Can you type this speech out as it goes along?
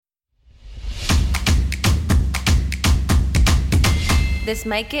This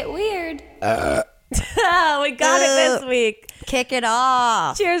might get weird. We got it this week. Kick it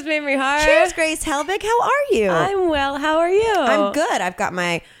off. Cheers, Mamrie Hart. Cheers, Grace Helbig. How are you? I'm well. How are you? I'm good. I've got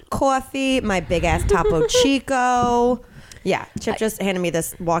my coffee, my big ass Topo Chico. Yeah, Chip just handed me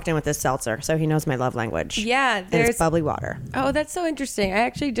this, walked in with this seltzer, so he knows my love language. Yeah, there's it's bubbly water. Oh, that's so interesting. I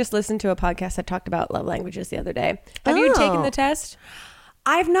actually just listened to a podcast that talked about love languages the other day. Have you taken the test?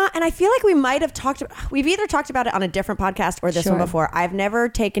 I've not, and I feel like we might have we've either talked about it on a different podcast or this one before. I've never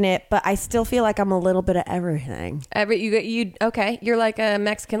taken it, but I still feel like I'm a little bit of everything. Okay, you're like a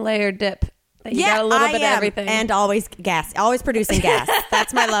Mexican layer dip. You got a little bit of everything. And always gas, always producing gas.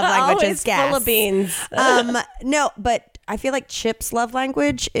 That's my love language is gas. Full of beans. No, but I feel like Chip's love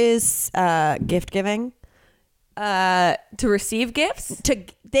language is gift giving. To receive gifts?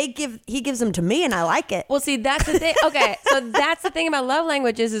 He gives them to me and I like it. Well, see, that's the thing. Okay, so that's the thing about love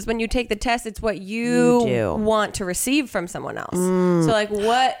languages is when you take the test, it's what you want to receive from someone else. So like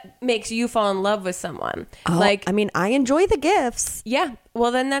what makes you fall in love with someone? I mean, I enjoy the gifts. Yeah.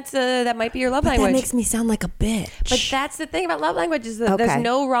 Well, then that might be your love language. That makes me sound like a bitch. But that's the thing about love language is that there's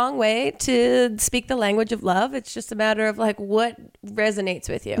no wrong way to speak the language of love. It's just a matter of like what resonates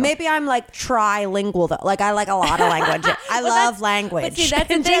with you. Maybe I'm like trilingual though. Like I like a lot of language. I love language. But see,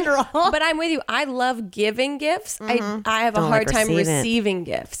 that's in general. But I'm with you. I love giving gifts. I have a hard time receiving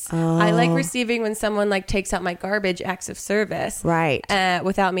gifts. I like receiving when someone like takes out my garbage, acts of service, right?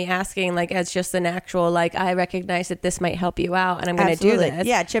 Without me asking. Like as just an actual like I recognize that this might help you out, and I'm going to do this.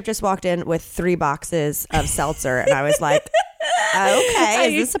 Yeah, Chip just walked in with 3 boxes of seltzer, and I was like,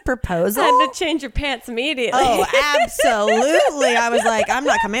 okay, is this a proposal? I had to change your pants immediately. Oh, absolutely. I was like, I'm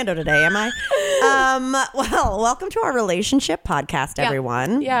not commando today, am I? Well, welcome to our relationship podcast,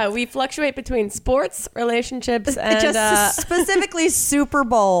 everyone. Yeah, we fluctuate between sports, relationships, and just specifically Super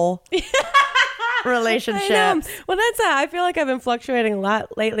Bowl relationships. Well, I feel like I've been fluctuating a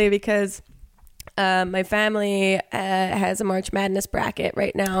lot lately because my family has a March Madness bracket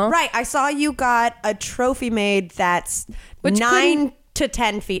right now. Right. I saw you got a trophy made that's 9 to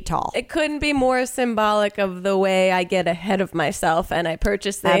 10 feet tall. It couldn't be more symbolic of the way I get ahead of myself and I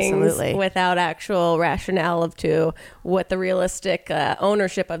purchase things without actual rationale to what the realistic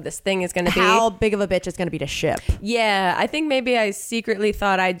ownership of this thing is going to be. How big of a bitch it's going to be to ship. Yeah. I think maybe I secretly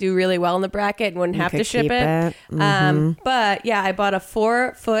thought I'd do really well in the bracket and wouldn't have to ship it. But yeah, I bought a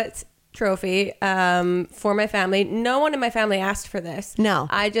 4-foot trophy for my family. No one in my family asked for this. No.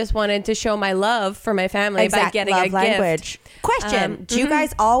 I just wanted to show my love for my family by getting a gift. Question, do you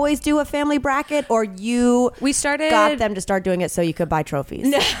guys always do a family bracket or we got them to start doing it so you could buy trophies?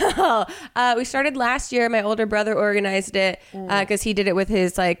 No. We started last year. My older brother organized it because he did it with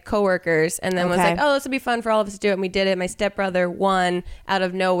his like coworkers and then was like, oh, this would be fun for all of us to do it. And we did it. My stepbrother won out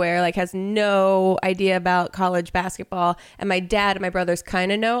of nowhere, like has no idea about college basketball. And my dad and my brothers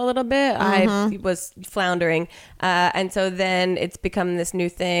kind of know a little bit. I was floundering. And so then it's become this new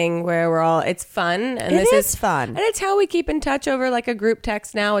thing where it's fun. And this is fun. And it's how we keep in touch over like a group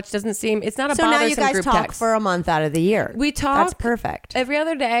text now, which doesn't seem, it's not a bothersome group text. So now you guys talk for a month out of the year. We talk. That's perfect. Every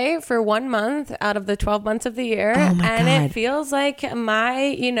other day for 1 month out of the 12 months of the year. Oh my God. It feels like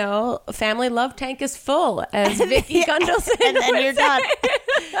my, family love tank is full, as Vicky Gundelson and then you're done.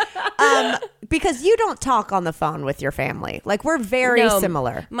 Because you don't talk on the phone with your family. Like we're very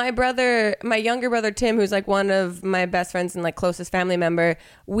similar. My younger brother, Tim, who's like one of my best friends and like closest family member,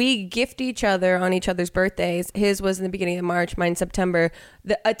 we gift each other on each other's birthdays. His was in the beginning of March, mine September.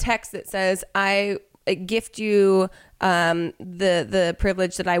 A text that says, I gift you the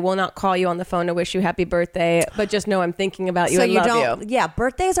privilege that I will not call you on the phone to wish you happy birthday, but just know I'm thinking about you and love you. Yeah,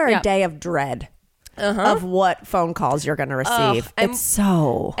 birthdays are a day of dread. Of what phone calls you're going to receive.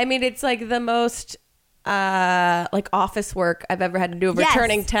 It's like the most like office work I've ever had to do of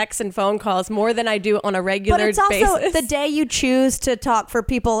returning texts and phone calls more than I do on a regular basis. But it's also the day you choose to talk for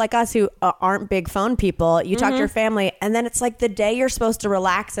people like us who aren't big phone people. You talk to your family and then it's like the day you're supposed to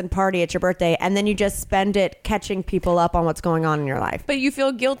relax and party at your birthday and then you just spend it catching people up on what's going on in your life. But you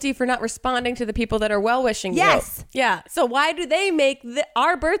feel guilty for not responding to the people that are well-wishing you. Yes. Yeah. So why do they make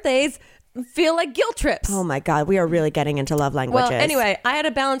our birthdays feel like guilt trips? Oh my God, we are really getting into love languages. Well, anyway, I had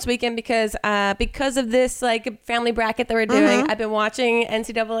a balanced weekend because of this like family bracket that we're doing. I've been watching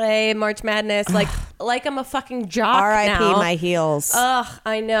NCAA March Madness like I'm a fucking jock R.I.P. now. my heels. Ugh,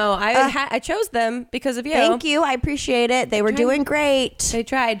 I know. I chose them because of you. Thank you. I appreciate it. They were doing great. They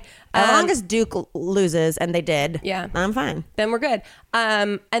tried. As long as Duke loses, and they did, I'm fine. Then we're good.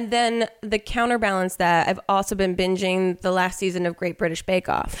 And then the counterbalance that I've also been binging the last season of Great British Bake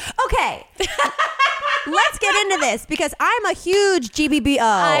Off. Okay. Let's get into this because I'm a huge GBBO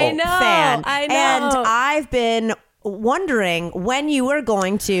fan. I know. And I've been wondering when you were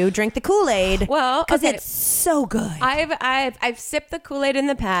going to drink the Kool-Aid. Well, because it's so good. I've sipped the Kool-Aid in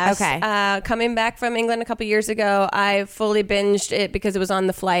the past. Okay. Coming back from England a couple years ago, I fully binged it because it was on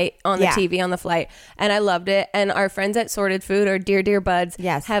the flight, on the TV on the flight, and I loved it. And our friends at Sorted Food, our dear buds,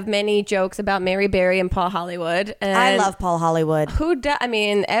 have many jokes about Mary Berry and Paul Hollywood. And I love Paul Hollywood. I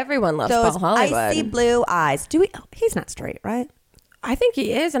mean, everyone loves Those Paul Hollywood. Icy blue eyes. He's not straight, right? I think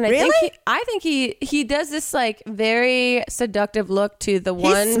he is, and I think he does this like very seductive look to the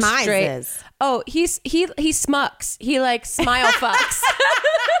one straight. Oh, he smucks. He like smile fucks.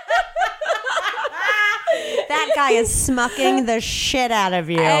 That guy is smucking the shit out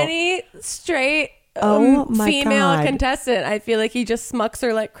of you. Any straight female contestant, I feel like he just smucks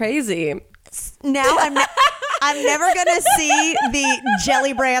her like crazy. Now I'm never gonna see the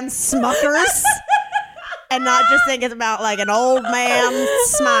Jelly Brand smuckers. And not just think it's about like an old man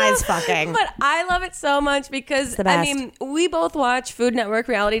smize fucking. But I love it so much because, I mean, we both watch Food Network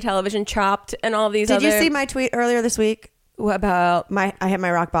reality television, Chopped, and all these Did you see my tweet earlier this week? What about? I hit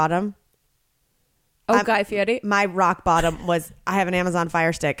my rock bottom. Oh, Guy Fieri? My rock bottom was, I have an Amazon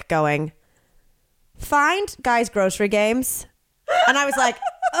Fire Stick going, find Guy's grocery games. And I was like,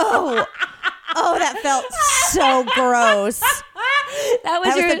 oh, that felt so gross. That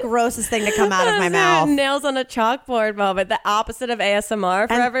was the grossest thing to come out of my mouth. Nails on a chalkboard moment, the opposite of ASMR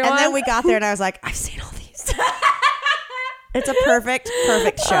for everyone. And then we got there and I was like, I've seen all these. It's a perfect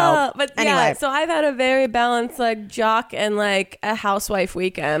show. But anyway. Yeah, so I've had a very balanced like jock and like a housewife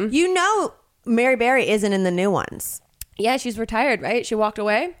weekend. You know, Mary Berry isn't in the new ones. Yeah, she's retired, right? She walked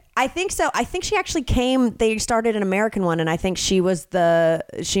away? I think so. I think she actually came, they started an American one, and I think she moved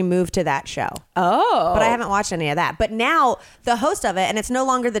to that show. Oh. But I haven't watched any of that. But now the host of it, and it's no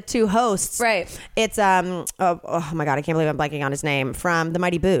longer the two hosts. Right. It's, oh my God, I can't believe I'm blanking on his name, from The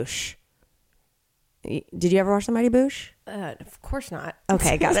Mighty Boosh. Did you ever watch The Mighty Boosh? Of course not.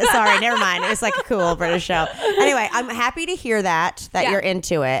 Okay, got it. Sorry, never mind. It was like a cool British show. Anyway, I'm happy to hear that you're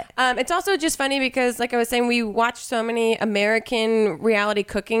into it. It's also just funny because, like I was saying, we watch so many American reality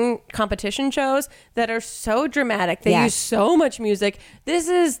cooking competition shows that are so dramatic. They use so much music. This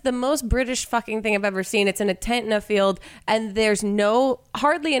is the most British fucking thing I've ever seen. It's in a tent in a field, and there's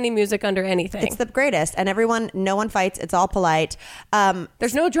hardly any music under anything. It's the greatest, and no one fights. It's all polite.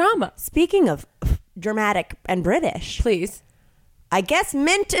 There's no drama. Speaking of dramatic and British, please. I guess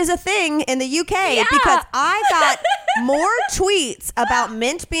mint is a thing in the UK because I got more tweets about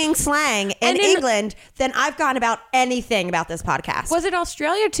mint being slang in England than I've gotten about anything about this podcast. Was it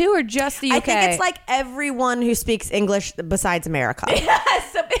Australia too, or just the UK? I think it's like everyone who speaks English besides America. Yeah,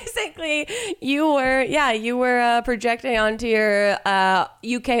 so basically you were projecting onto your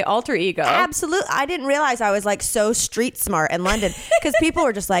UK alter ego. Absolutely. I didn't realize I was like so street smart in London because people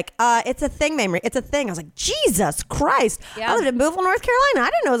were just like, it's a thing, Mamrie. It's a thing. I was like, Jesus Christ. Yeah. I lived in Boonville, North Carolina.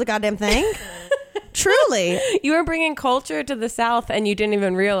 I didn't know it was a goddamn thing. Truly. You were bringing culture to the South and you didn't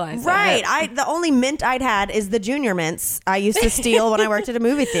even realize it. Right. The only mint I'd had is the junior mints I used to steal when I worked at a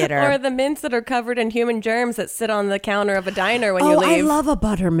movie theater. Or the mints that are covered in human germs that sit on the counter of a diner when you leave. I love a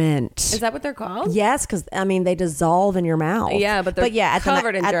buttermint. Is that what they're called? Yes, because, I mean, they dissolve in your mouth. Yeah, but they're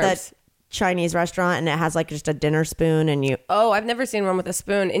covered in germs. The Chinese restaurant, and it has like just a dinner spoon, and you... Oh, I've never seen one with a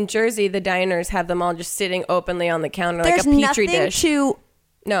spoon. In Jersey, the diners have them all just sitting openly on the counter like a petri dish.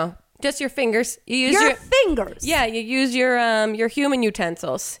 No. Just your fingers. You use your fingers. Yeah, you use your human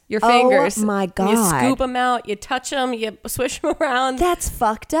utensils. Your fingers. Oh my God. You scoop them out. You touch them. You swish them around. That's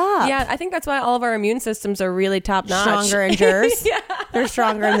fucked up. Yeah, I think that's why all of our immune systems are really top notch. Stronger in Jersey. Yeah. They're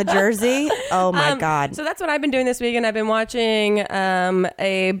stronger in the Jersey. Oh my God. So that's what I've been doing this weekend. I've been watching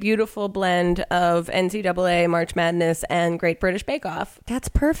a beautiful blend of NCAA, March Madness, and Great British Bake Off. That's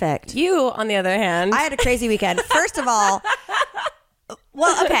perfect. You, on the other hand. I had a crazy weekend. First of all...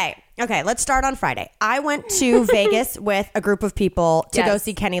 Well, okay. Let's start on Friday. I went to Vegas with a group of people to go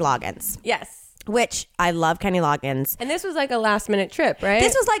see Kenny Loggins. Yes. Which I love Kenny Loggins. And this was like a last minute trip, right?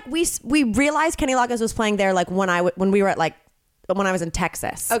 This was like we realized Kenny Loggins was playing there like when we were at like when I was in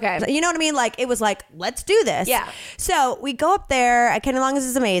Texas. Okay. You know what I mean? Like it was like, let's do this. Yeah. So we go up there. Kenny Loggins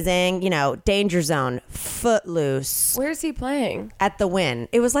is amazing. You know, Danger Zone, Footloose. Where's he playing? At the Wynn.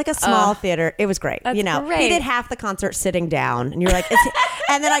 It was like a small theater. It was great. That's great. He did half the concert sitting down. And you're like,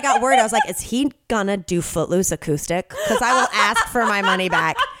 and then I got worried. I was like, is he gonna do Footloose acoustic? Because I will ask for my money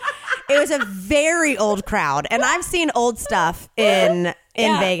back. It was a very old crowd. And I've seen old stuff in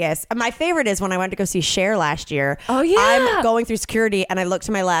Vegas. My favorite is when I went to go see Cher last year. Oh, yeah. I'm going through security and I look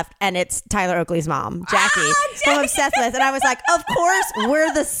to my left and it's Tyler Oakley's mom, Jackie, who I'm obsessed with. And I was like, of course,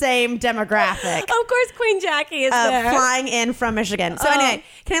 we're the same demographic. Of course, Queen Jackie is there. Flying in from Michigan. So anyway,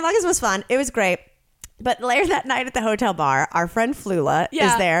 Kenny Loggins was fun. It was great. But later that night at the hotel bar, our friend Flula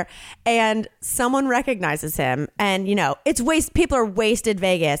is there, and someone recognizes him. And, you know, people are wasted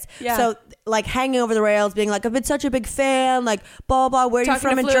Vegas. Yeah. So, like, hanging over the rails, being like, I've been such a big fan, like, blah, blah, where are you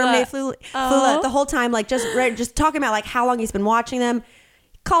from in Germany? Flula, the whole time, like, just talking about, like, how long he's been watching them.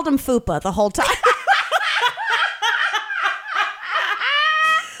 Called him Fupa the whole time.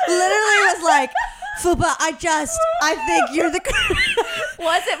 Literally was like, Fupa, I think you're the...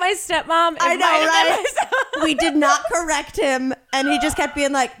 Was it my stepmom? I know, right? We did not correct him. And he just kept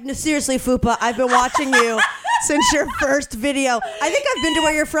being like, no, seriously, Fupa, I've been watching you since your first video. I think I've been to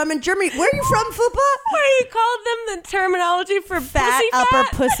where you're from in Germany. Where are you from, Fupa? Where you called them the terminology for fat upper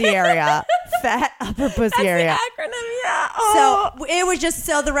pussy area. Fat upper pussy area. That's the acronym, yeah. Oh. So it was just,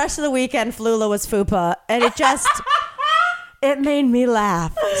 so the rest of the weekend, Flula was Fupa. And it just, it made me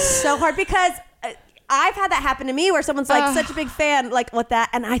laugh so hard because... I've had that happen to me where someone's like such a big fan, like what that,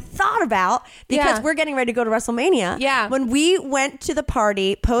 and I thought about, because we're getting ready to go to WrestleMania. Yeah. When we went to the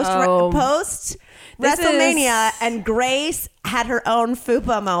party post WrestleMania, and Grace had her own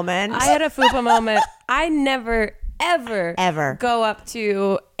Fupa moment. I had a Fupa moment. I never ever go up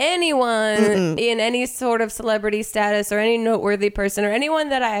to anyone in any sort of celebrity status or any noteworthy person or anyone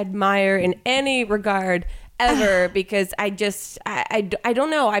that I admire in any regard ever, because I don't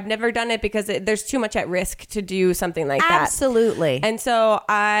know. I've never done it because there's too much at risk to do something like that. Absolutely. And so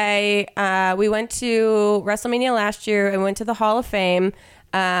we went to WrestleMania last year and went to the Hall of Fame.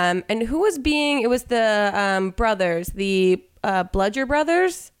 And it was the brothers, the Bludger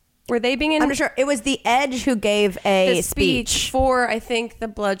brothers. Were they being in? I'm not sure. It was the Edge who gave a speech for, I think, the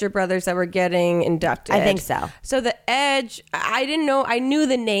Bludger brothers that were getting inducted. I think so. So the Edge, I didn't know. I knew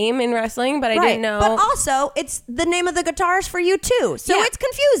the name in wrestling, but I didn't know. But also, it's the name of the guitarist for you too. So it's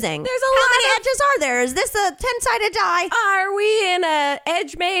confusing. There's How many edges are there? Is this a 10-sided die? Are we in a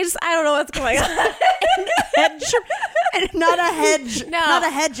edge maze? I don't know what's going on. Hedge, not a hedge. No. Not a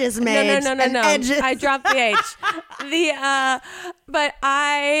hedges maze. No. Edges. I dropped the H. But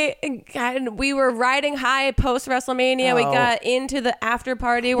we were riding high post WrestleMania. We got into the after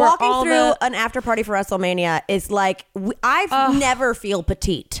party. Walking through an after party for WrestleMania is like, I've never feel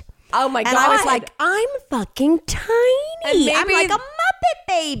petite. Oh my God. And I was like, I'm fucking tiny. I'm like a Muppet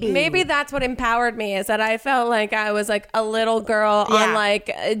baby. Maybe that's what empowered me, is that I felt like I was like a little girl on like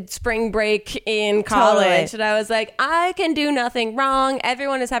a spring break in college. Totally. And I was like, I can do nothing wrong.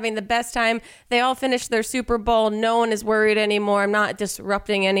 Everyone is having the best time. They all finished their Super Bowl. No one is worried anymore. I'm not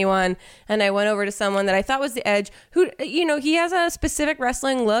disrupting anyone. And I went over to someone that I thought was the Edge, who, you know, he has a specific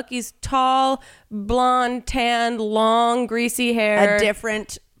wrestling look. He's tall, blonde, tanned, long, greasy hair. A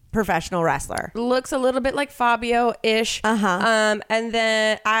different professional wrestler. Looks a little bit like Fabio-ish. And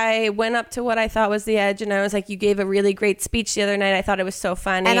then I went up to what I thought was the Edge, and I was like, you gave a really great speech the other night. I thought it was so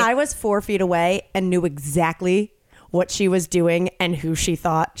funny. And I was 4 feet away and knew exactly what she was doing and who she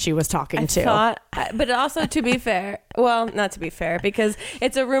thought she was talking to. But also, to be fair, well, not to be fair, because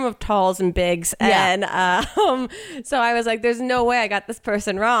it's a room of talls and bigs. And so I was like, there's no way I got this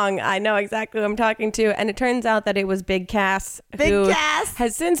person wrong. I know exactly who I'm talking to. And it turns out that it was Big Cass, who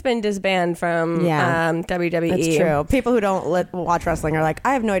has since been disbanded from WWE. That's true. People who don't watch wrestling are like,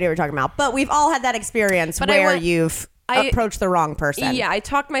 I have no idea what you're talking about. But we've all had that experience where you've approached the wrong person. Yeah, I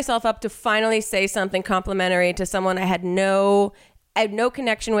talked myself up to finally say something complimentary to someone I had no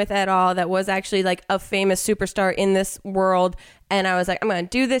connection with at all, that was actually like a famous superstar in this world. And I was like, I'm going to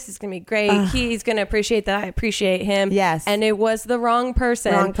do this. It's going to be great. He's going to appreciate that I appreciate him. Yes. And it was the wrong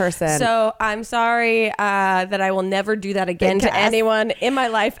person. So I'm sorry that I will never do that again to anyone in my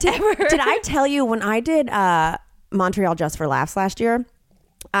life ever. Did I tell you when I did Montreal Just for Laughs last year?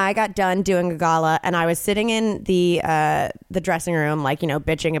 I got done doing a gala and I was sitting in the dressing room, like, you know,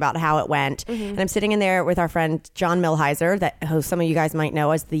 bitching about how it went. And I'm sitting in there with our friend John Milheiser, who some of you guys might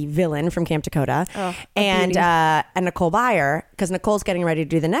know as the villain from Camp Dakota, and Nicole Byer, because Nicole's getting ready to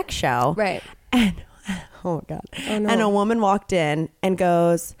do the next show. Right. And oh God. Oh, no. And a woman walked in and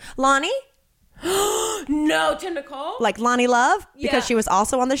goes, Lonnie? No, to Nicole? Like Lonnie Love, because she was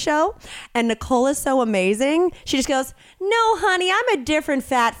also on the show. And Nicole is so amazing. She just goes, no, honey, I'm a different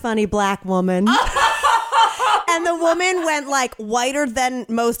fat, funny black woman. And the woman went like whiter than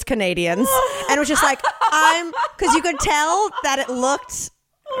most Canadians. And was just like, because you could tell that it looked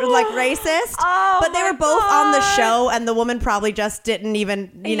like racist. But they were both on the show, and the woman probably just didn't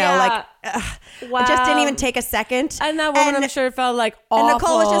even, just didn't even take a second. And that woman, I'm sure, felt like awful. And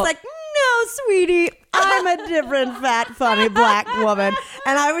Nicole was just like, no, sweetie, I'm I'm a different fat, funny black woman.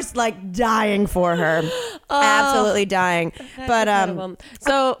 And I was like dying for her. Absolutely dying. But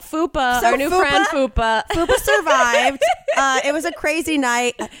so Fupa, our new friend Fupa. Fupa survived. It was a crazy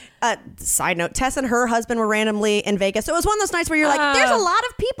night. Side note, Tess and her husband were randomly in Vegas. So it was one of those nights where you're like, there's a lot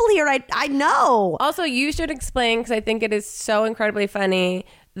of people here. I know. Also, you should explain, because I think it is so incredibly funny,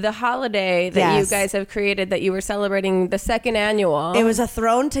 the holiday that you guys have created that you were celebrating the second annual. It was a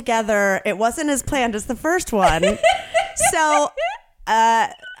thrown together. It wasn't as planned as the first one. So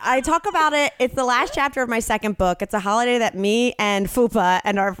I talk about it. It's the last chapter of my second book. It's a holiday that me and Fupa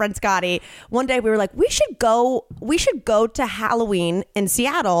and our friend Scotty, one day we were like, we should go to Halloween in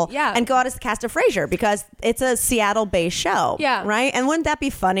Seattle and go out as the cast of Frasier, because it's a Seattle-based show. Yeah. Right? And wouldn't that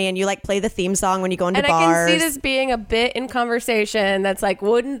be funny? And you like play the theme song when you go into bars. And I can see this being a bit in conversation that's like,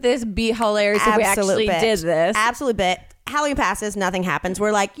 wouldn't this be hilarious if we actually did this? Absolute bit. Halloween passes, nothing happens.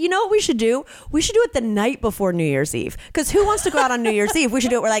 We're like, you know what we should do? We should do it the night before New Year's Eve. Because who wants to go out on New Year's Eve? We should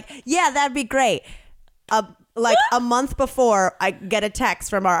do it. We're like, yeah, that'd be great. Like a month before, I get a text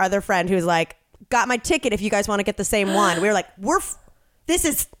from our other friend who's like, got my ticket if you guys want to get the same one. We were like, this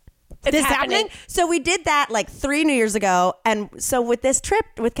is happening. So we did that like 3 New Years ago. And so with this trip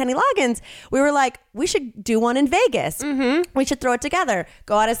with Kenny Loggins, we were like, we should do one in Vegas. Mm-hmm. We should throw it together.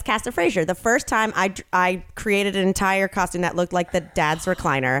 Go out as cast of Frasier. The first time I created an entire costume that looked like the dad's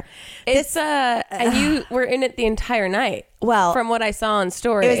recliner. And you were in it the entire night. Well, from what I saw on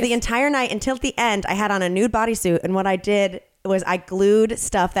stories. It was the entire night until the end. I had on a nude bodysuit, and what I did was I glued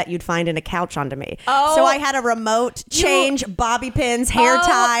stuff that you'd find in a couch onto me. Oh, so I had a remote change, bobby pins, hair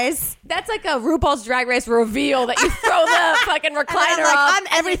ties. That's like a RuPaul's Drag Race reveal that you throw the fucking recliner off. I'm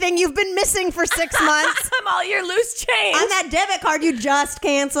everything you've been missing for 6 months. I'm all your loose change. I'm that debit card you just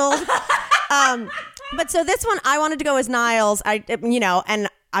canceled. But so this one, I wanted to go as Niles. And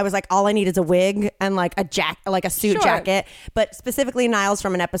I was like, all I need is a wig and like a suit jacket. But specifically Niles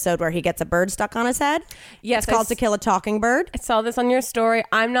from an episode where he gets a bird stuck on his head. Yes. It's called To Kill a Talking Bird. I saw this on your story.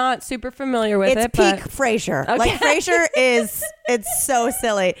 I'm not super familiar with it. It's peak Frasier. Okay. Like Frasier it's so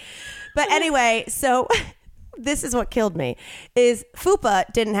silly. But anyway, so this is what killed me is Fupa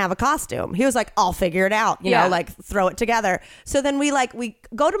didn't have a costume. He was like, I'll figure it out, you know, like throw it together. So then we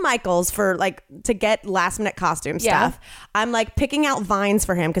go to Michael's for like to get last minute costume stuff. I'm like picking out vines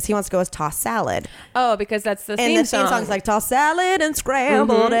for him because he wants to go as tossed salad. Oh, because that's the theme song. And the theme song's like tossed salad and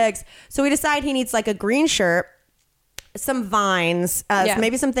scrambled eggs. So we decide he needs like a green shirt, some vines,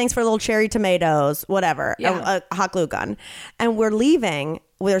 maybe some things for little cherry tomatoes, whatever, a hot glue gun. And we're leaving.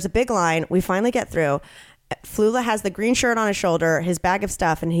 There's a big line. We finally get through. Flula has the green shirt on his shoulder, his bag of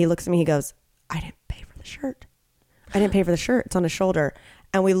stuff, and he looks at me, he goes, I didn't pay for the shirt. I didn't pay for the shirt. It's on his shoulder.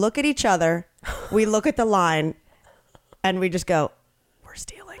 And we look at each other, we look at the line, and we just go, we're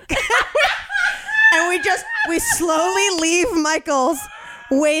stealing. And we slowly leave Michael's,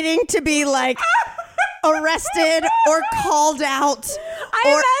 waiting to be like arrested or called out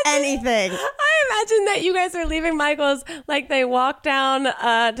anything. I imagine that you guys are leaving Michael's like they walk down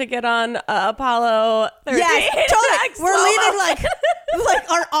to get on Apollo 13. Yes, totally. We're leaving like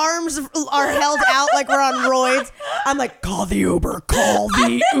our arms are held out like we're on roids. I'm like, call the Uber.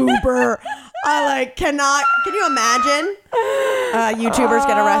 I can you imagine YouTubers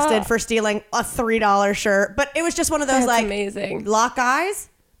get arrested for stealing a $3 shirt? But it was just one of those amazing. Lock eyes,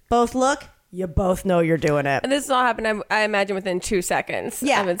 both look. You both know you're doing it. And this all happened, I imagine, within 2 seconds.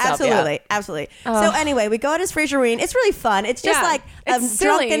 Yeah, absolutely. So anyway, we go out as Frasier. It's really fun. It's just like a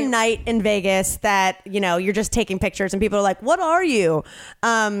drunken night in Vegas that, you're just taking pictures and people are like, what are you?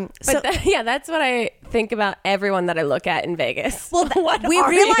 That's what I think about everyone that I look at in Vegas. Well, we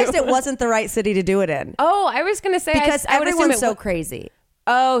realized it wasn't the right city to do it in. Oh, I was going to say. Because everyone's so crazy.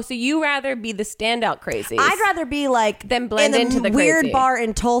 Oh, so you rather be the standout crazies? I'd rather be like then blend into the weird crazy. Bar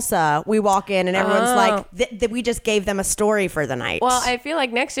in Tulsa. We walk in and everyone's like, we just gave them a story for the night. Well, I feel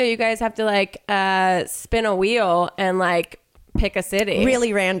like next year you guys have to spin a wheel and pick a city.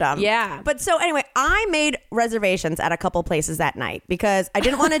 Really random. Yeah. But so anyway, I made reservations at a couple places that night because I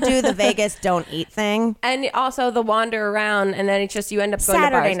didn't want to do the Vegas don't eat thing. And also the wander around and then it's just you end up going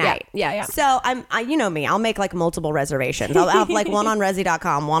Saturday to bars. Night. Yeah. So you know me, I'll make multiple reservations. I'll have one on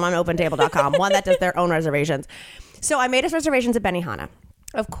Resi.com, one on OpenTable.com, one that does their own reservations. So I made us reservations at Benihana.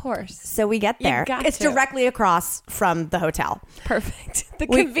 Of course. So we get there. It's directly across from the hotel. Perfect. The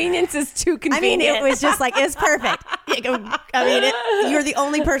convenience is too convenient. It was just it's perfect. You're the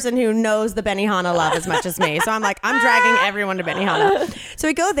only person who knows the Benihana love as much as me. So I'm I'm dragging everyone to Benihana. So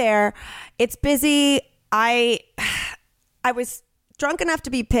we go there. It's busy. I was drunk enough to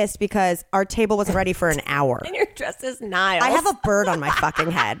be pissed because our table wasn't ready for an hour. And you're dressed as Niles. I have a bird on my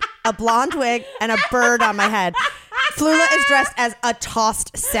fucking head. A blonde wig and a bird on my head. Flula is dressed as a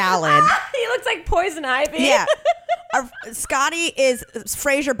tossed salad. He looks like Poison Ivy. Yeah. Scotty is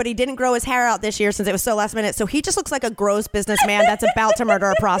Frasier, but he didn't grow his hair out this year since it was so last minute. So he just looks like a gross businessman that's about to murder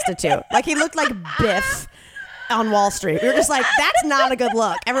a prostitute. Like he looked like Biff on Wall Street. We were just like, that's not a good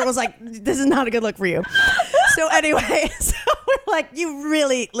look. Everyone was like, this is not a good look for you. So anyway, so we're like, you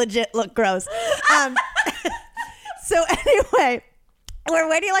really legit look gross. So anyway, we're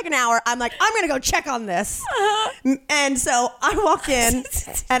waiting like an hour. I'm like, I'm going to go check on this. And so I walk in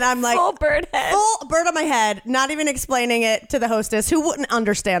and I'm like, full bird head. Full bird on my head, not even explaining it to the hostess who wouldn't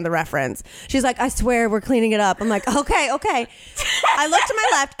understand the reference. She's like, I swear we're cleaning it up. I'm like, okay. I look to my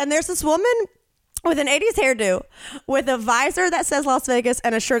left and there's this woman with an 80s hairdo with a visor that says Las Vegas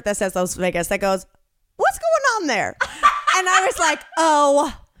and a shirt that says Las Vegas that goes, what's going on there? And I was like,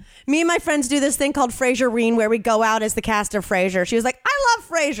 oh, me and my friends do this thing called Frasier-reen where we go out as the cast of Frasier. She was like, I love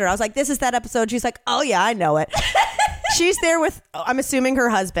Frasier. I was like, this is that episode. She's like, oh yeah, I know it. She's there with, I'm assuming,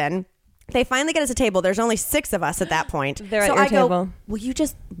 her husband. They finally get us a table. There's only 6 of us at that point. They're at your table. Go, will you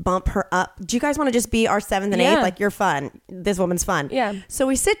just bump her up? Do you guys want to just be our 7th and 8th? Like, you're fun. This woman's fun. Yeah. So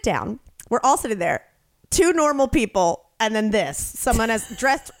we sit down. We're all sitting there. 2 normal people. And then someone as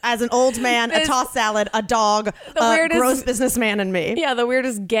dressed as an old man, a tossed salad, a dog, a gross businessman, and me. Yeah, the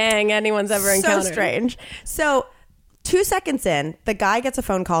weirdest gang anyone's ever encountered. So strange. So 2 seconds in, the guy gets a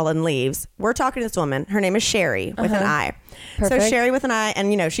phone call and leaves. We're talking to this woman. Her name is Sherry with an I. Perfect. So Sherry with an I,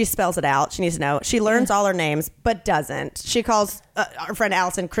 and she spells it out. She needs to know. She learns all her names, but doesn't. She calls our friend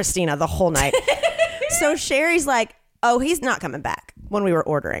Allison Christina the whole night. So Sherry's like, oh, he's not coming back when we were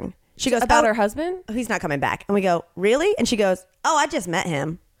ordering. She goes, about her husband? He's not coming back. And we go, really? And she goes, oh, I just met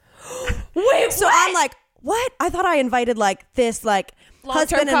him. Wait, so what? I'm like, what? I thought I invited this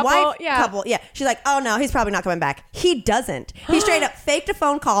husband and wife couple. Yeah. She's like, oh no, he's probably not coming back. He doesn't. He straight up faked a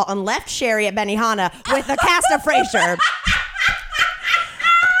phone call and left Sherry at Benihana with a cast of Frasier.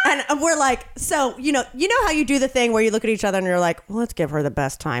 And we're like, so, you know how you do the thing where you look at each other and you're like, well, let's give her the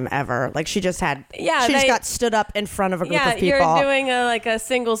best time ever. Like she just got stood up in front of a group of people. Yeah, you're doing a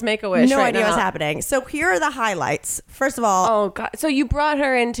singles Make-A-Wish No right idea now. what's happening. So here are the highlights. First of all. Oh, God. So you brought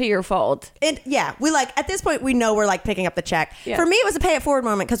her into your fold. Yeah. We at this point, we know we're picking up the check. Yeah. For me, it was a pay it forward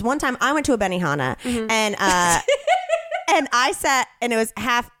moment because one time I went to a Benihana and and I sat and it was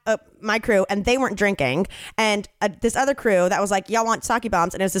half my crew and they weren't drinking. And this other crew that was like, y'all want sake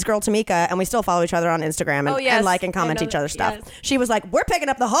bombs? And it was this girl, Tamika, and we still follow each other on Instagram and like and comment each other's stuff. Yes. She was like, we're picking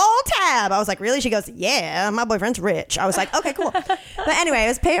up the whole tab. I was like, really? She goes, yeah, my boyfriend's rich. I was like, okay, cool. But anyway, it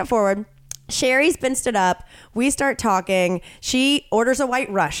was pay it forward. Sherry's been stood up. We start talking. She orders a White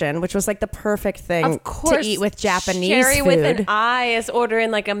Russian, which was the perfect thing to eat with Japanese Sherry food. with an I is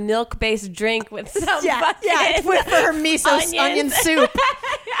ordering a milk-based drink with some for her miso onion soup.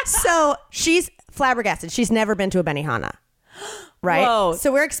 So she's flabbergasted. She's never been to a Benihana, right? Whoa.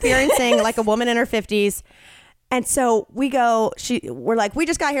 So we're experiencing a woman in her 50s. And so we're like, we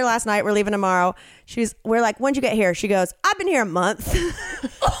just got here last night. We're leaving tomorrow. We're like, when'd you get here? She goes, I've been here a month.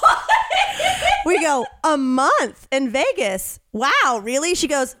 We go, a month in Vegas. Wow, really? She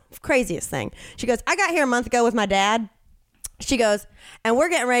goes, craziest thing. She goes, I got here a month ago with my dad. She goes, and we're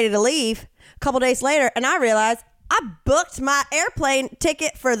getting ready to leave a couple days later. And I realized I booked my airplane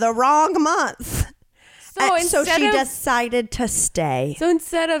ticket for the wrong month. So she decided to stay. So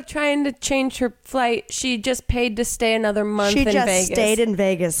instead of trying to change her flight, she just paid to stay another month in Vegas. She just stayed in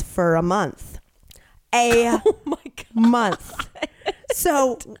Vegas for a month. Oh my God. Month.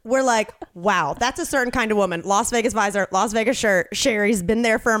 So we're like, wow, that's a certain kind of woman. Las Vegas visor, Las Vegas shirt. Sherry's been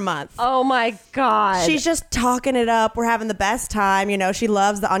there for a month. Oh my God. She's just talking it up. We're having the best time. She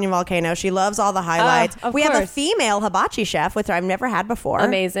loves the onion volcano. She loves all the highlights. We have a female hibachi chef, which I've never had before.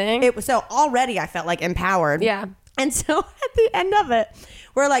 Amazing. So already I felt empowered. Yeah. And so at the end of it,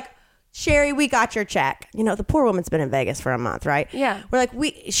 we're like, Sherry, we got your check. The poor woman's been in Vegas for a month, right? Yeah. We're like,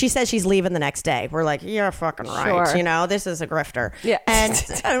 she says she's leaving the next day. We're like, you're fucking right. Sure. This is a grifter. Yeah.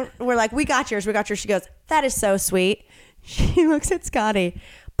 And we're like, we got yours. She goes, that is so sweet. She looks at Scotty,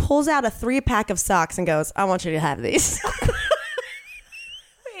 pulls out a 3-pack of socks and goes, I want you to have these.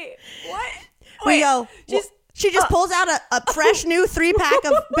 Wait, what? We go, she just pulls out a fresh new 3-pack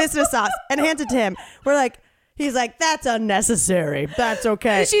of business socks and hands it to him. We're like, he's like, that's unnecessary. That's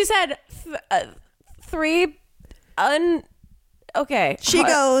okay. She said 3 okay. She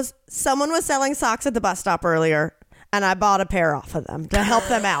goes, someone was selling socks at the bus stop earlier and I bought a pair off of them to help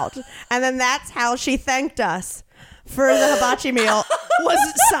them out. And then that's how she thanked us for the hibachi meal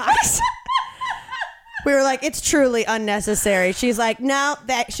was socks. We were like, it's truly unnecessary. She's like, no,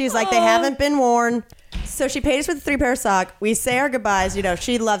 she's like, they haven't been worn. So she paid us with a 3 pair of socks. We say our goodbyes. You know,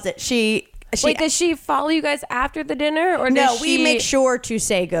 she loves it. Wait, does she follow you guys after the dinner? Or no, we make sure to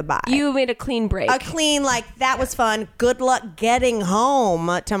say goodbye. You made a clean break. A clean, like, that was fun. Good luck getting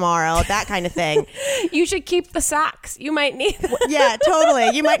home tomorrow. That kind of thing. You should keep the socks. You might need them. Yeah,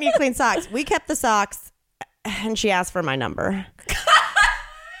 totally. You might need clean socks. We kept the socks, and she asked for my number.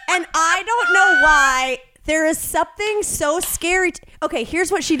 And I don't know why. There is something so scary. Okay,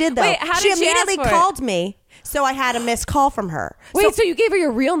 here's what she did, though. Wait, how did she immediately called me. So I had a missed call from her. Wait, so you gave her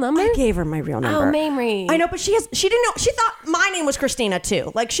your real number? I gave her my real number. Oh, Mamrie. I know, but she didn't know. She thought my name was Christina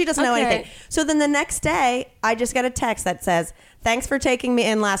too. Like, she doesn't know anything. So then the next day, I just got a text that says, "Thanks for taking me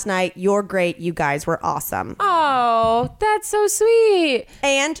in last night. You're great. You guys were awesome." Oh, that's so sweet.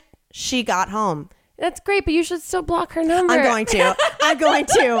 And she got home. That's great, but you should still block her number. I'm going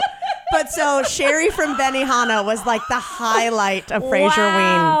to. But so Sherry from Benihana was like the highlight of Fraser Ween.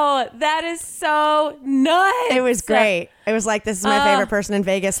 Wow, that is so nuts. It was great. It was like, this is my favorite person in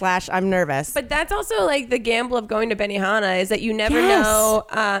Vegas / I'm nervous. But that's also like the gamble of going to Benihana is that you never know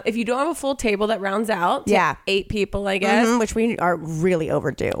if you don't have a full table that rounds out to 8 people, I guess. Which we are really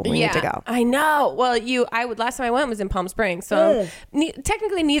overdue. We need to go. I know. Well, last time I went was in Palm Springs. So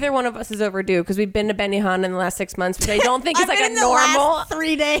technically neither one of us is overdue because we've been to Benihana in the last 6 months, which I don't think is like a normal. Last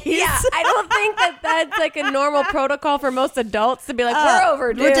 3 days. Yeah, I don't think that's like a normal protocol for most adults to be like, we're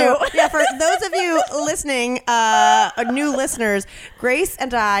overdue. We're due. Yeah, for those of you listening, new listeners, Grace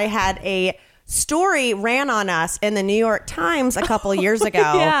and I had a story ran on us in the New York Times a couple years ago.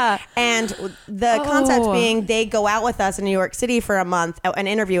 Yeah. And the concept being they go out with us in New York City for a month and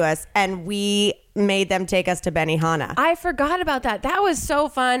interview us, and we made them take us to Benihana. I forgot about that. That was so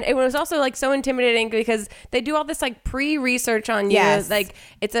fun. It was also like so intimidating because they do all this like pre-research on you. Yes. Like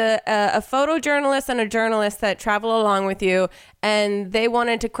it's a photojournalist and a journalist that travel along with you, and they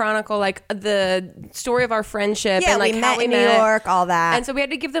wanted to chronicle like the story of our friendship and like how we met in New York, all that. And so we had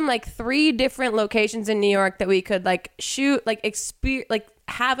to give them like 3 different locations in New York that we could like shoot, like experience, like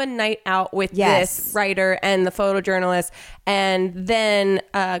have a night out with this writer and the photojournalist, and then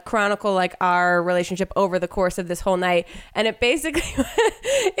chronicle like our relationship over the course of this whole night. And it basically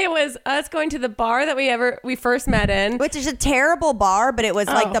it was us going to the bar that we first met in, which is a terrible bar, but it was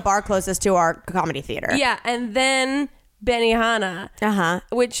like the bar closest to our comedy theater. Yeah, and then Benihana,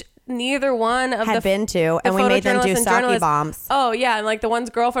 which neither one of had been to, and we made them do sake bombs. Oh yeah, and like the one's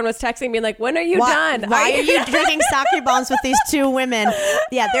girlfriend was texting me like, "When are you done? Why are you drinking sake bombs with these 2 women?"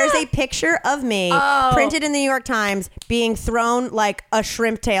 Yeah, there's a picture of me printed in the New York Times being thrown like a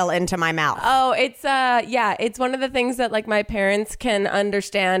shrimp tail into my mouth. Oh, it's it's one of the things that like my parents can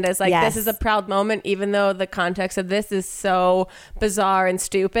understand as like this is a proud moment, even though the context of this is so bizarre and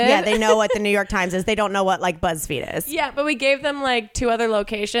stupid. Yeah, they know what the New York Times is. They don't know what like BuzzFeed is. Yeah, but we gave them like 2 other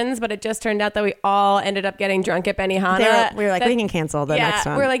locations, but it just turned out that we all ended up getting drunk at Benihana. We were like, we can cancel the next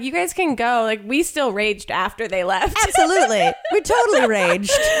one. We're like, you guys can go. Like, we still raged after they left. Absolutely. We totally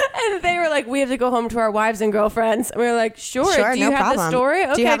raged. And they were like, we have to go home to our wives and girlfriends. And we were like, sure. Do you have the story?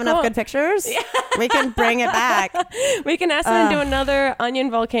 Okay, do you have enough good pictures? Yeah. We can bring it back. We can ask them to do another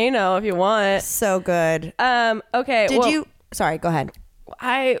onion volcano if you want. So good. Okay. Sorry, go ahead.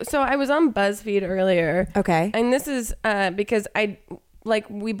 I was on BuzzFeed earlier. Okay. And this is because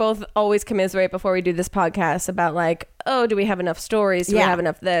we both always commiserate before we do this podcast about like, oh, do we have enough stories? Do we have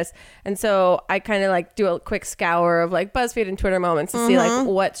enough this? And so I kind of like do a quick scour of like BuzzFeed and Twitter moments to see like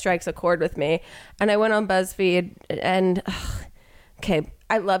what strikes a chord with me. And I went on BuzzFeed and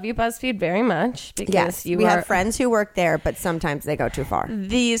I love you, BuzzFeed, very much because we have friends who work there, but sometimes they go too far.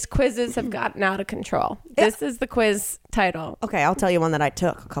 These quizzes have gotten out of control. Yeah. This is the quiz title. Okay, I'll tell you one that I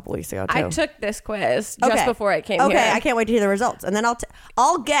took a couple weeks ago too. I took this quiz just before I came here. Okay, I can't wait to hear the results, and then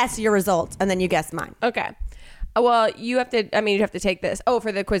I'll guess your results, and then you guess mine. Okay. Well, you have to take this. Oh,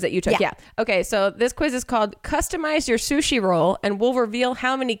 for the quiz that you took. Yeah. Okay, so this quiz is called Customize Your Sushi Roll, and we'll reveal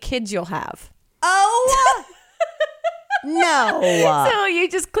how many kids you'll have. Oh. No. So you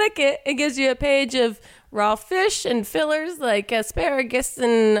just click it. It gives you a page of raw fish and fillers like asparagus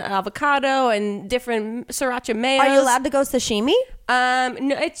and avocado and different sriracha mayos. Are you allowed to go sashimi?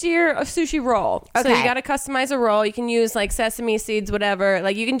 No, it's your sushi roll. Okay. So you got to customize a roll. You can use like sesame seeds, whatever.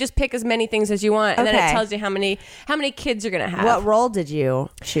 Like you can just pick as many things as you want, and then it tells you how many kids you're gonna have. What roll did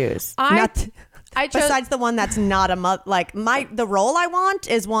you choose? I chose, besides the one that's not the role I want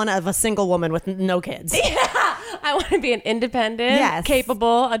is one of a single woman with no kids. Yeah, I want to be an independent,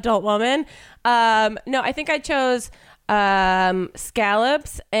 capable adult woman. No, I think I chose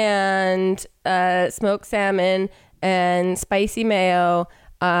scallops and smoked salmon and spicy mayo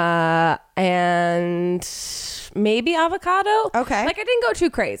and maybe avocado. Okay. Like I didn't go too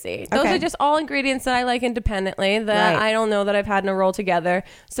crazy. Those are just all ingredients that I like independently that I don't know that I've had in a roll together.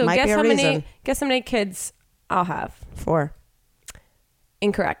 So guess how many kids I'll have? 4.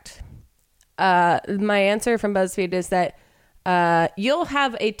 Incorrect. My answer from BuzzFeed is that you'll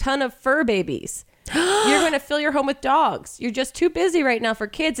have a ton of fur babies. You're going to fill your home with dogs. You're just too busy right now for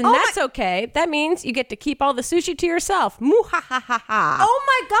kids, and that's okay. That means you get to keep all the sushi to yourself. Moo ha ha ha ha. Oh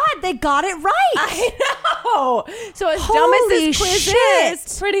my God, they got it right. I know. So as dumb as this quiz is,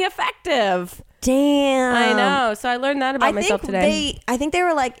 it's pretty effective. Damn. I know. So I learned that about myself today. I think they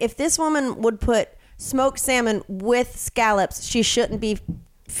were like, if this woman would put smoked salmon with scallops, she shouldn't be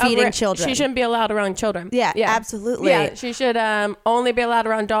feeding children. She shouldn't be allowed around children. Yeah, absolutely. Yeah, she should only be allowed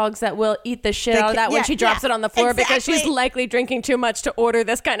around dogs that will eat the shit out of that when she drops it on the floor because she's likely drinking too much to order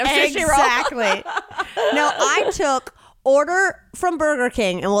this kind of sushi roll. Exactly. No, I took order from Burger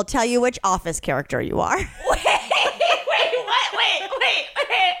King and we'll tell you which Office character you are.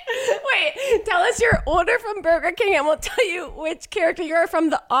 Wait, tell us your order from Burger King and we'll tell you which character you are from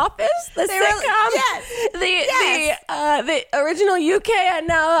The Office, the sitcom. The original UK and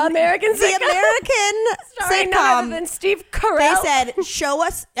now American sitcom. The American starring sitcom. None other than Steve Carell. They said, show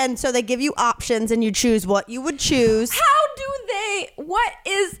us, and so they give you options and you choose what you would choose.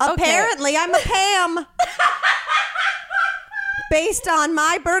 Apparently, I'm a Pam. Based on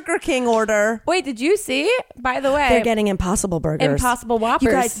my Burger King order. Wait, did you see? By the way, they're getting Impossible Burgers. Impossible Whoppers.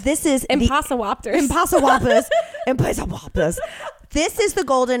 You guys, this is Impossible Whoppers. Impossible Whoppers. Impossible Whoppers. This is the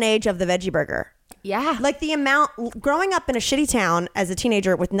golden age of the veggie burger. Yeah. Like the amount, growing up in a shitty town as a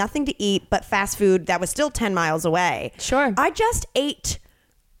teenager with nothing to eat but fast food that was still 10 miles away. Sure. I just ate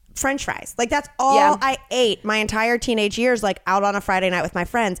French fries. Like that's all I ate my entire teenage years, like out on a Friday night with my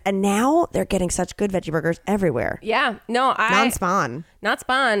friends. And now they're getting such good veggie burgers everywhere. Yeah. No, non-spawn. Not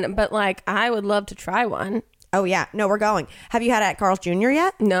spawn, but like I would love to try one. Oh yeah. No, we're going. Have you had it at Carl's Jr.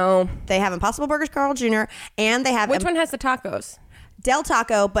 yet? No. They have Impossible Burgers Carl's Jr. and they have Which one has the tacos? Del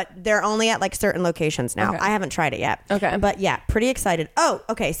Taco, but they're only at like certain locations now. Okay. I haven't tried it yet. Okay. But yeah, pretty excited. Oh,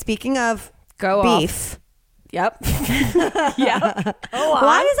 okay. Speaking of beef. Yep. Yep.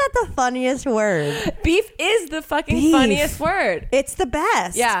 Why is that the funniest word? Beef is the fucking funniest word. It's the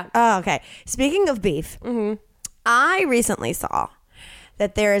best. Yeah. Oh, okay. Speaking of beef, I recently saw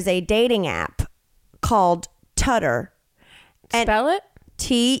that there is a dating app called Tudder. Spell it?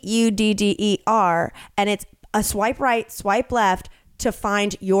 Tudder. And it's a swipe right, swipe left to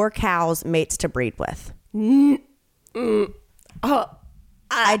find your cow's mates to breed with.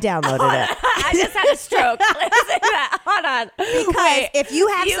 I downloaded it. I just had a stroke. Hold on. Because if you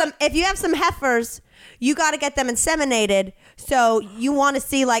have some heifers, you got to get them inseminated. So you want to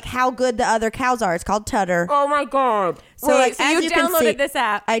see like how good the other cows are. It's called Tudder. Oh my God. So wait, so you downloaded this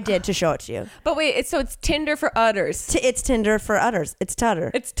app? I did, to show it to you. But wait, it's Tinder for udders. It's Tinder for udders. It's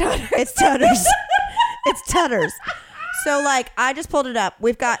Tudder. It's Tudder. It's Tudders. It's Tudders. So like I just pulled it up.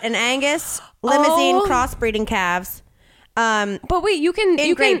 We've got an Angus limousine crossbreeding calves. But wait, you can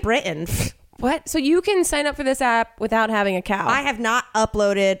Great Britain. What? So you can sign up for this app without having a cow? I have not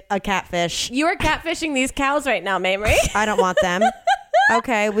uploaded a catfish. You are catfishing these cows right now, Mamrie. I don't want them.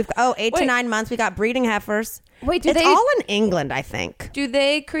 Okay, we've 8 to 9 months. We got breeding heifers. Wait, it's all in England, I think. Do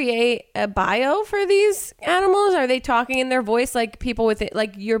they create a bio for these animals? Are they talking in their voice like people with it,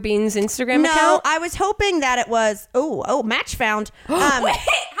 like Your Beans Instagram account? No, I was hoping that it was. Oh, match found. Wait, how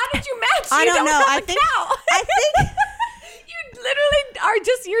did you match? I don't know. I think you literally are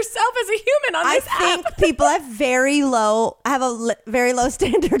just yourself as a human on this app. I think people have very low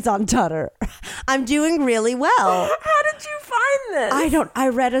standards on Tudder. I'm doing really well. How did you find this? I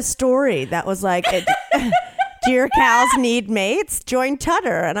read a story that was like, do your cows need mates? Join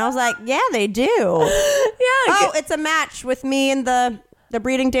Tudder. And I was like, yeah, they do. Yeah. It's a match with me and the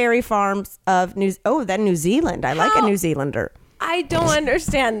breeding dairy farms of New Zealand. I like a New Zealander. I don't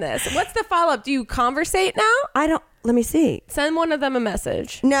understand this. What's the follow-up? Do you conversate now? Let me see. Send one of them a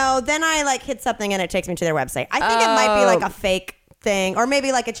message. No, then I like hit something and it takes me to their website. I think it might be like a fake thing, or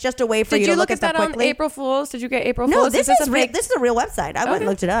maybe like it's just a way for you to look at stuff quickly. Did you look at that on April Fool's? Did you get April Fool's? No, this is a real website. I went and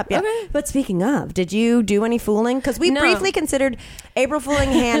looked it up. Yeah. Okay. But speaking of, did you do any fooling? Because we briefly considered April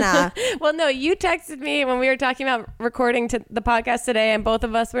fooling Hannah. Well, no, you texted me when we were talking about recording the podcast today, and both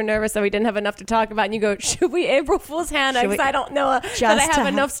of us were nervous that we didn't have enough to talk about. And you go, should we April Fool's Hannah? Because I don't know that I have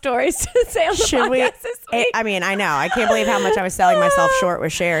enough stories to say on the podcast this week. I mean, I know. I can't believe how much I was selling myself short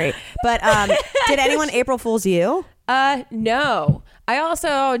with Sherry. But did anyone April Fool's you? No. I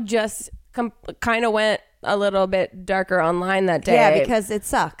also just kind of went a little bit darker online that day. Yeah, because it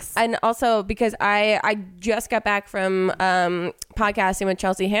sucks. And also because I just got back from podcasting with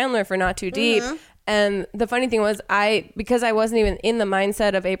Chelsea Handler for Not Too Deep. And the funny thing was because I wasn't even in the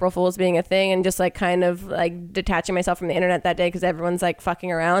mindset of April Fool's being a thing and just like kind of like detaching myself from the internet that day because everyone's like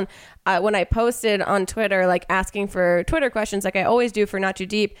fucking around. When I posted on Twitter, like asking for Twitter questions like I always do for Not Too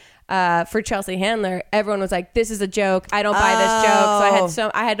Deep, for Chelsea Handler, everyone was like, this is a joke. I don't buy this joke.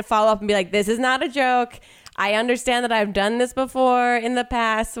 So I had to follow up and be like, this is not a joke. I understand that I've done this before in the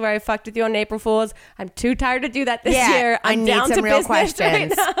past where I fucked with you on April Fool's. I'm too tired to do that this year. I'm down to real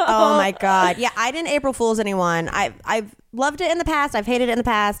questions. Right, oh my God. Yeah, I didn't April Fool's anyone. I've loved it in the past. I've hated it in the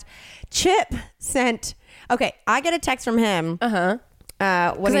past. Chip sent, okay, I get a text from him. Because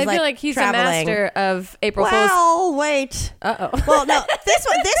I feel like he's traveling. A master of April Fool's. Well, wait. Well, no, this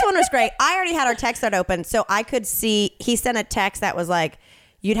one was great. I already had our text thread open, so I could see, he sent a text that was like,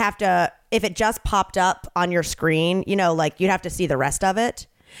 you'd have to, if it just popped up on your screen, you know, like you'd have to see the rest of it.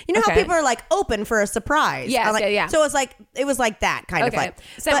 You know how people are like open for a surprise? Yes, like, yeah. So it was like that kind of like.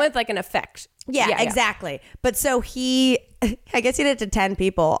 So with like an effect. Yeah, exactly. But so I guess he did it to 10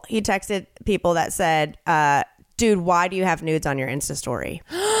 people. He texted people that said, dude, why do you have nudes on your Insta story?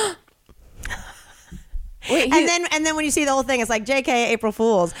 Wait, and then when you see the whole thing, it's like JK April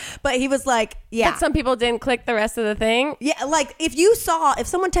Fools. But he was like, yeah. But some people didn't click the rest of the thing. Yeah, like if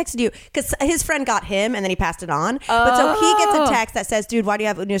someone texted you, because his friend got him and then he passed it on. But so he gets a text that says, dude, why do you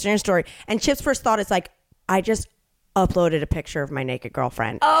have news on your story? And Chip's first thought is like, I just uploaded a picture of my naked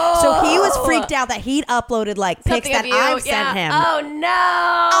girlfriend. So he was freaked out that he'd uploaded like pics that I've sent him. Oh no.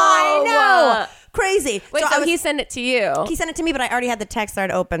 I know. Crazy. Wait, so he sent it to you? He sent it to me, but I already had the text thread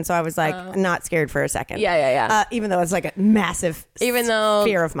open, so I was like not scared for a second. Yeah. Even though it's like a massive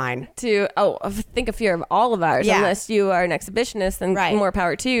fear of mine. I think a fear of all of ours, unless you are an exhibitionist, then more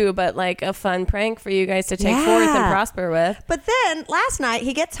power to you, but like a fun prank for you guys to take forth and prosper with. But then last night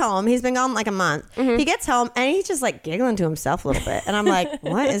he gets home, he's been gone like a month. He gets home and he's just like giggling to himself a little bit. And I'm like,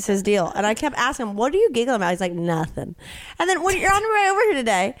 what is his deal? And I kept asking him, what are you giggling about? He's like, nothing. And then when you're on your way over here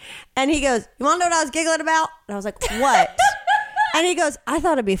today, and he goes, you want to know what I was giggling about? And I was like, what? And he goes, I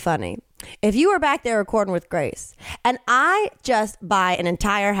thought it'd be funny if you were back there recording with Grace and I just buy an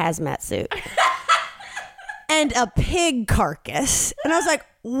entire hazmat suit and a pig carcass. And I was like,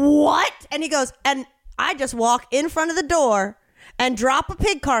 what? And he goes, and I just walk in front of the door and drop a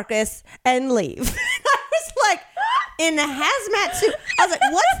pig carcass and leave. I was like, in a hazmat suit. I was like,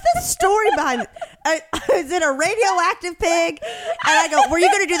 what's the story behind it? Is it a radioactive pig? And I go, were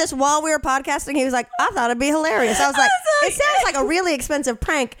you going to do this while we were podcasting? He was like, I thought it'd be hilarious. I was like, it sounds like a really expensive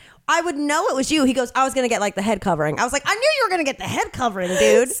prank. I would know it was you. He goes, I was going to get like the head covering. I was like, I knew you were going to get the head covering,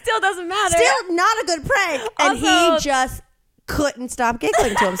 dude. Still doesn't matter. Still not a good prank. And he just couldn't stop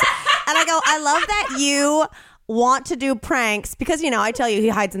giggling to himself. And I go, I love that you want to do pranks because, you know, I tell you, he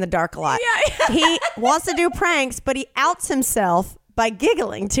hides in the dark a lot. Yeah. He wants to do pranks, but he outs himself by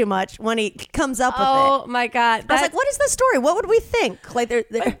giggling too much when he comes up with it. Oh my God. I was like, what is the story? What would we think? Like they're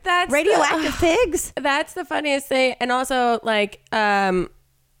radioactive pigs? That's the funniest thing. And also like,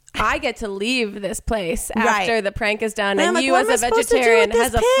 I get to leave this place after the prank is done, and like, you as a vegetarian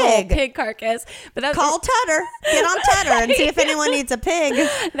has a full pig carcass. But that's call Tutter. Get on Tutter and see if anyone needs a pig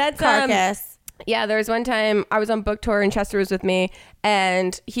carcass. Yeah, there was one time I was on book tour and Chester was with me,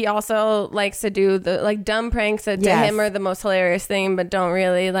 and he also likes to do the like dumb pranks that to him are the most hilarious thing, but don't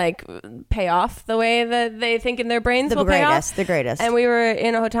really like pay off the way that they think in their brains will pay off. The greatest. And we were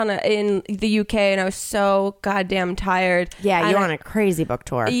in a hotel in the UK, and I was so goddamn tired. Yeah, you're on a crazy book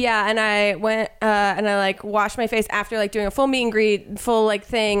tour. Yeah, and I went and I like washed my face after like doing a full meet and greet, full like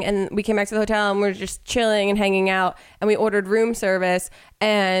thing, and we came back to the hotel and we were just chilling and hanging out, and we ordered room service.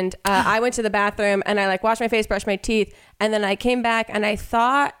 And I went to the bathroom and I like washed my face, brushed my teeth. And then I came back and I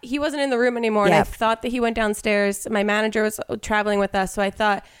thought he wasn't in the room anymore. Yep. And I thought that he went downstairs. My manager was traveling with us. So I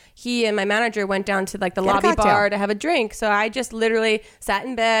thought he and my manager went down to like the lobby bar to have a drink. So I just literally sat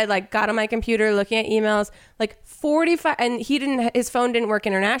in bed, like got on my computer looking at emails, like 45. And his phone didn't work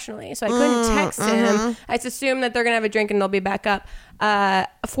internationally. So I couldn't text him. I just assumed that they're going to have a drink and they'll be back up.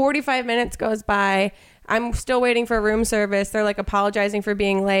 45 minutes goes by. I'm still waiting for room service. They're like apologizing for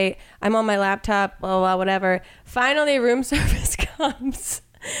being late. I'm on my laptop, blah, blah, blah, whatever. Finally, room service comes.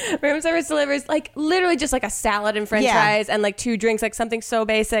 Room service delivers like literally just like a salad and french fries and like 2 drinks, like something so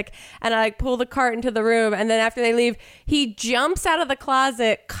basic. And I like pull the cart into the room. And then after they leave, he jumps out of the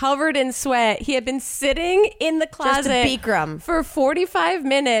closet covered in sweat. He had been sitting in the closet for 45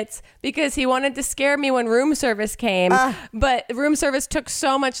 minutes because he wanted to scare me when room service came. But room service took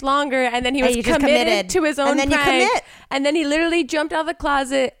so much longer. And then he was committed to his own prank. And then he literally jumped out of the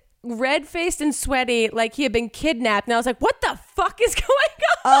closet, red-faced and sweaty, like he had been kidnapped. And I was like, what the fuck is going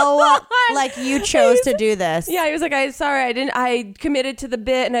on? Oh, like you chose to do this. Yeah, he was like, I committed to the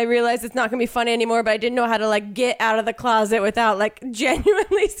bit and I realized it's not going to be funny anymore, but I didn't know how to like get out of the closet without like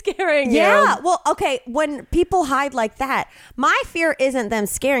genuinely scaring you. Yeah, well, okay, when people hide like that, my fear isn't them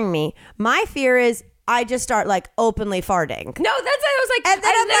scaring me. My fear is I just start like openly farting. No, that's it. I was like, and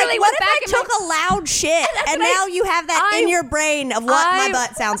then I'm like, what if I took a loud shit and now you have that in your brain of what my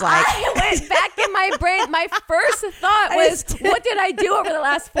butt sounds like? I went back in my brain. My first thought was, what did I do over the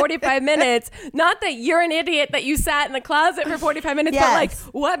last 45 minutes? Not that you're an idiot that you sat in the closet for 45 minutes, but like,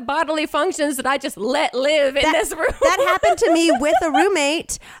 what bodily functions did I just let live in this room? That happened to me with a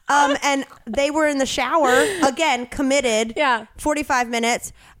roommate, and they were in the shower, again, committed, 45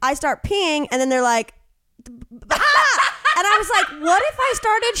 minutes. I start peeing, and then they're like, ah! And I was like, what if I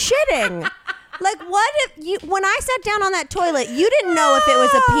started shitting? Like, what if when I sat down on that toilet, you didn't know if it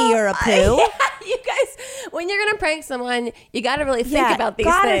was a pee or a poo? Yeah, you guys, when you're going to prank someone, you got to really think about these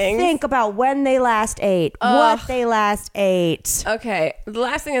things. Think about when they last ate, what they last ate. Okay, the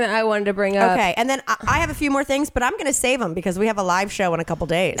last thing that I wanted to bring up. Okay, and then I have a few more things, but I'm going to save them because we have a live show in a couple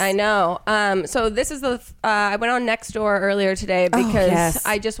days. I know. So this is I went on Nextdoor earlier today because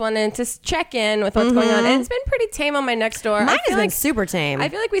I just wanted to check in with what's going on. And it's been pretty tame on my Nextdoor. Mine has been super tame. I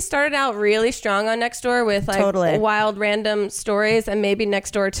feel like we started out really strong on Nextdoor with like wild random stories, and maybe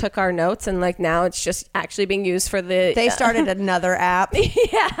Nextdoor took our notes and like now it's just actually being used for they started another app.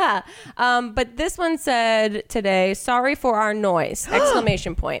 Yeah. But this one said today, sorry for our noise,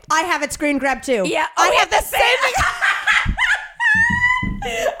 exclamation point. I have it screen grabbed too. Yeah. I have the same thing.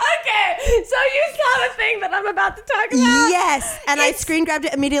 Okay, so you saw the thing that I'm about to talk about? Yes, and I screen grabbed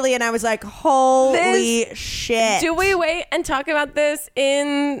it immediately and I was like, holy shit. Do we wait and talk about this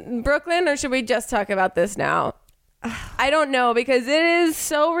in Brooklyn, or should we just talk about this now? I don't know, because it is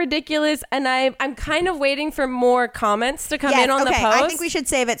so ridiculous, and I'm kind of waiting for more comments to come in on the post. I think we should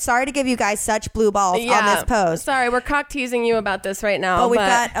save it. Sorry to give you guys such blue balls on this post. Sorry, we're cock teasing you about this right now.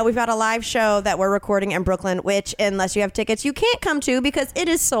 But we've got a live show that we're recording in Brooklyn, which unless you have tickets, you can't come to because it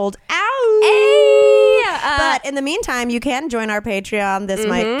is sold out. Hey! But in the meantime, you can join our Patreon. This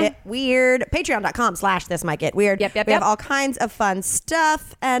might get weird. Patreon.com/this might get weird. Yep. We have all kinds of fun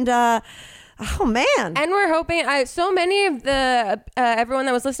stuff, and oh man! And we're hoping. So many of the everyone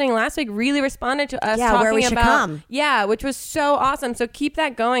that was listening last week really responded to us talking where we should come. Yeah, which was so awesome. So keep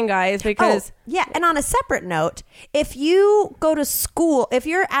that going, guys, because and on a separate note, if you go to school, if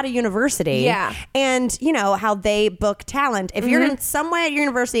you're at a university, and you know how they book talent, if you're in some way at your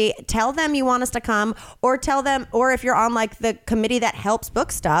university, tell them you want us to come, or if you're on like the committee that helps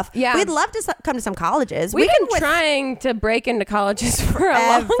book stuff, we'd love to come to some colleges. We've been trying to break into colleges for a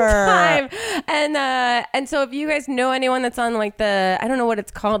long time. And so if you guys know anyone that's on like the, I don't know what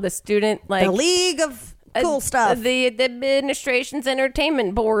it's called, the student, like the League of cool stuff, the administration's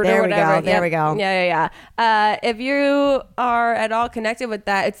entertainment board or whatever. There we go. Yeah. If you are at all connected with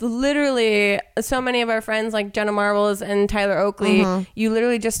that, it's literally so many of our friends like Jenna Marbles and Tyler Oakley, you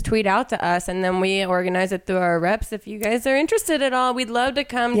literally just tweet out to us and then we organize it through our reps. If you guys are interested at all, we'd love to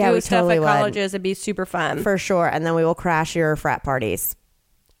come do stuff at colleges. It'd be super fun. For sure. And then we will crash your frat parties.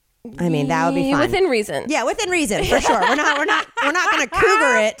 I mean, that would be fun. Within reason. Yeah, within reason, for sure. We're not going to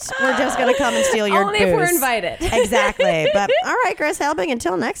cougar it. We're just going to come and steal your Only booze. if we're invited. Exactly. But all right, Chris Helbing,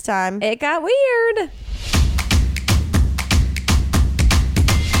 until next time. It got weird.